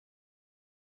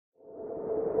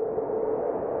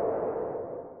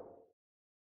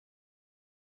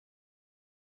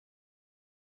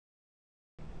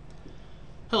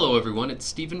Hello everyone, it's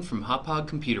Stephen from Hauppauge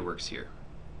Computer Works here.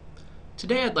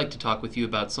 Today I'd like to talk with you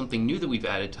about something new that we've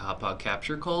added to Hauppauge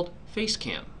Capture called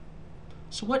FaceCam.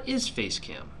 So what is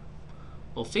FaceCam?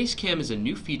 Well, FaceCam is a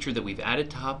new feature that we've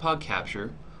added to Hauppauge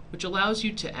Capture which allows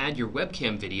you to add your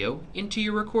webcam video into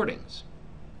your recordings.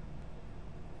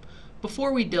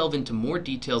 Before we delve into more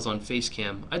details on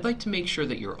FaceCam, I'd like to make sure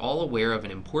that you're all aware of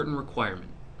an important requirement.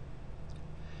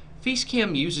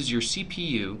 FaceCam uses your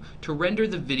CPU to render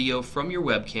the video from your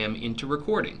webcam into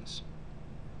recordings.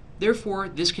 Therefore,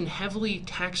 this can heavily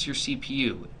tax your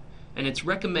CPU, and it's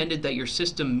recommended that your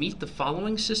system meet the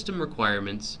following system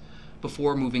requirements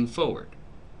before moving forward.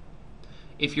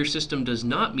 If your system does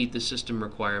not meet the system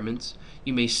requirements,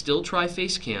 you may still try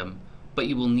FaceCam, but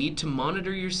you will need to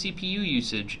monitor your CPU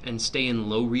usage and stay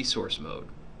in low resource mode.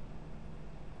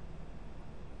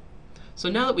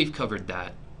 So now that we've covered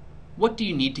that, what do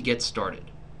you need to get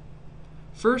started?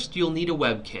 First, you'll need a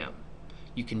webcam.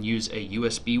 You can use a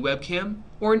USB webcam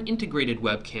or an integrated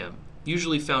webcam,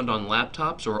 usually found on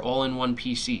laptops or all-in-one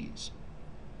PCs.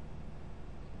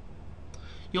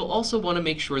 You'll also want to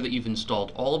make sure that you've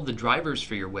installed all of the drivers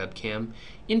for your webcam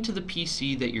into the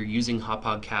PC that you're using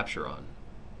Hauppauge Capture on.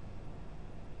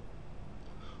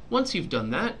 Once you've done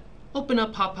that, open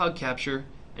up Hauppauge Capture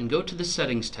and go to the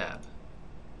Settings tab.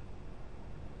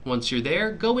 Once you're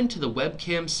there, go into the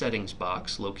Webcam Settings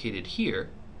box located here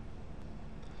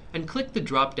and click the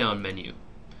drop-down menu.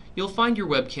 You'll find your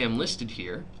webcam listed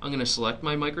here. I'm going to select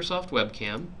my Microsoft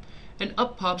webcam, and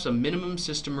up pops a Minimum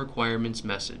System Requirements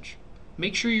message.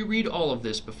 Make sure you read all of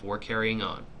this before carrying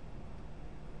on.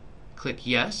 Click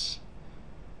Yes,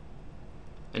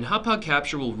 and Hauppauge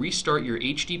Capture will restart your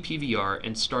HD PVR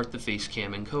and start the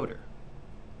FaceCam encoder.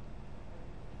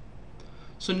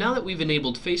 So now that we've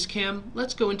enabled FaceCam,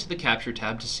 let's go into the Capture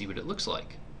tab to see what it looks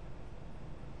like.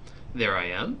 There I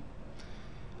am.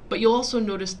 But you'll also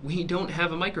notice we don't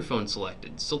have a microphone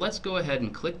selected, so let's go ahead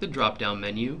and click the drop-down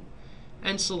menu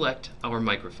and select our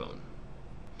microphone.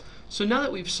 So now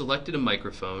that we've selected a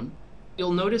microphone,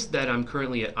 you'll notice that I'm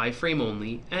currently at iframe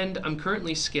only and I'm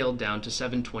currently scaled down to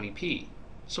 720p.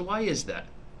 So why is that?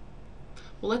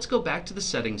 Well, let's go back to the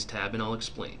Settings tab and I'll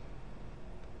explain.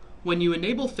 When you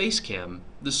enable FaceCam,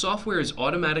 the software is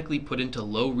automatically put into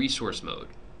low resource mode.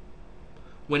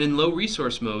 When in low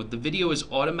resource mode, the video is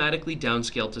automatically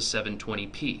downscaled to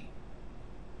 720p.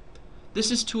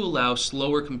 This is to allow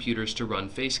slower computers to run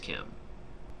FaceCam.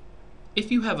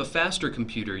 If you have a faster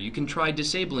computer, you can try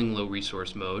disabling low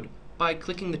resource mode by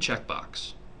clicking the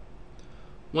checkbox.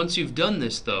 Once you've done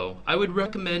this though, I would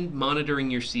recommend monitoring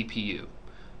your CPU.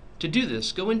 To do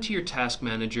this, go into your Task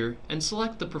Manager and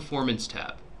select the Performance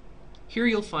tab. Here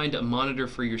you'll find a monitor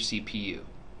for your CPU.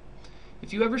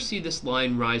 If you ever see this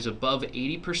line rise above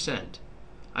 80%,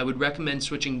 I would recommend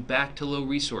switching back to low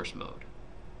resource mode.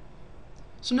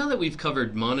 So now that we've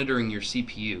covered monitoring your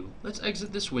CPU, let's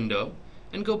exit this window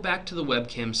and go back to the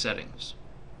webcam settings.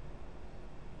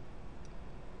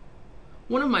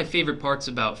 One of my favorite parts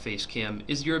about FaceCam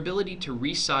is your ability to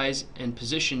resize and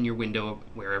position your window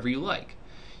wherever you like.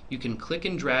 You can click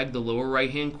and drag the lower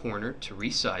right hand corner to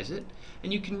resize it,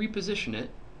 and you can reposition it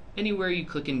anywhere you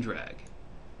click and drag.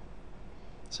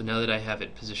 So now that I have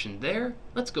it positioned there,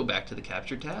 let's go back to the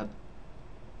Capture tab,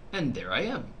 and there I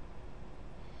am.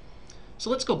 So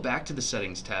let's go back to the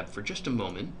Settings tab for just a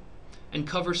moment and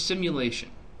cover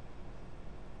Simulation.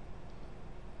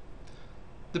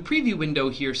 The preview window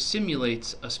here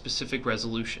simulates a specific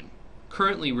resolution.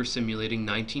 Currently we're simulating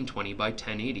 1920 by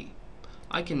 1080.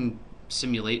 I can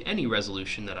simulate any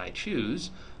resolution that I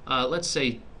choose, let's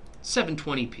say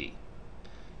 720p.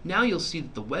 Now you'll see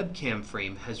that the webcam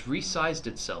frame has resized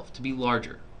itself to be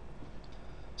larger.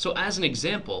 So as an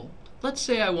example, let's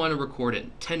say I want to record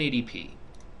at 1080p.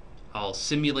 I'll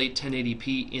simulate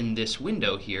 1080p in this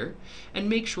window here and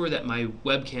make sure that my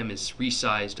webcam is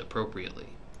resized appropriately.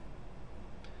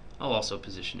 I'll also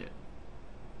position it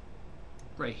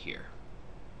right here.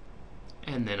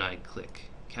 And then I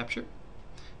click Capture,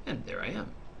 and there I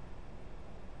am.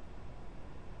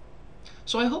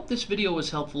 So I hope this video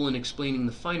was helpful in explaining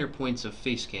the finer points of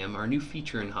FaceCam, our new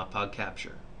feature in Hauppauge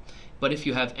Capture. But if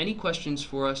you have any questions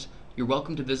for us, you're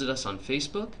welcome to visit us on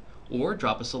Facebook, or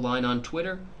drop us a line on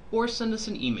Twitter, or send us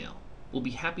an email. We'll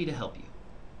be happy to help you.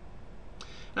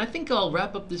 And I think I'll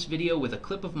wrap up this video with a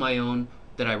clip of my own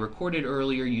that I recorded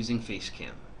earlier using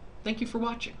FaceCam. Thank you for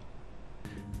watching.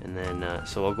 And then,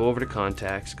 so I'll go over to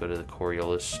Contacts, go to the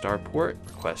Coriolis Starport,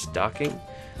 request docking.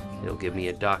 It'll give me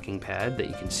a docking pad that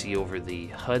you can see over the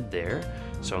HUD there.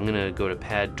 So I'm going to go to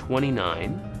pad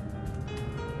 29.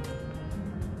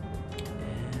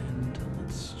 And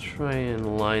let's try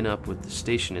and line up with the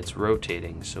station. It's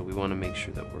rotating, so we want to make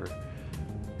sure that we're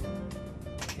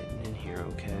getting in here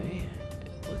okay.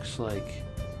 It looks like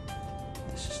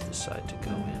this is the side to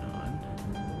go in on.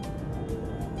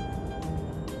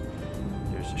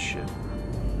 There's a ship.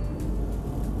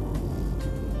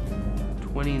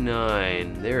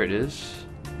 29, there it is.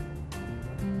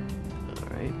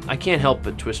 Alright, I can't help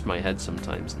but twist my head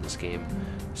sometimes in this game,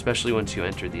 especially once you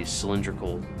enter these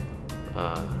cylindrical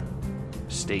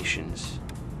stations.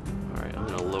 Alright, I'm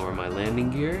going to lower my landing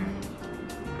gear,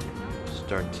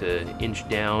 start to inch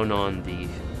down on the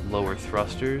lower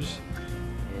thrusters,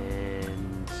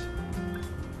 and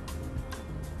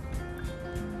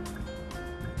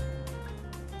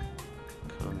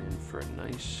come in for a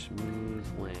nice smooth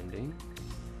landing.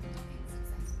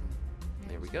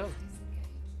 There we go.